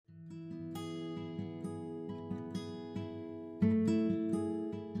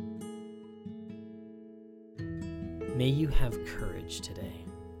May you have courage today.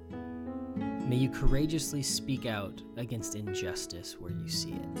 May you courageously speak out against injustice where you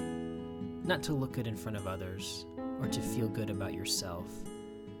see it, not to look good in front of others or to feel good about yourself,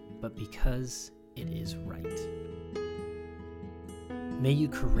 but because it is right. May you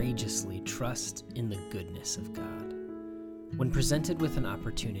courageously trust in the goodness of God. When presented with an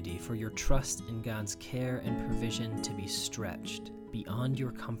opportunity for your trust in God's care and provision to be stretched beyond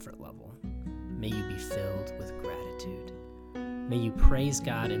your comfort level, may you be filled with gratitude. May you praise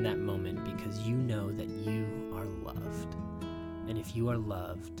God in that moment because you know that you are loved. And if you are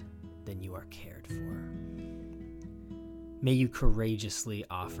loved, then you are cared for. May you courageously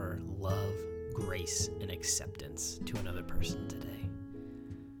offer love, grace, and acceptance to another person today.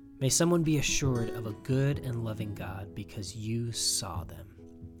 May someone be assured of a good and loving God because you saw them.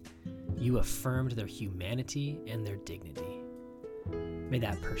 You affirmed their humanity and their dignity. May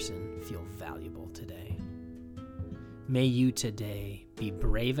that person feel valuable today. May you today be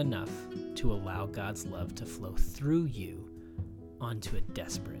brave enough to allow God's love to flow through you onto a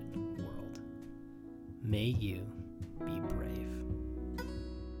desperate world. May you be brave.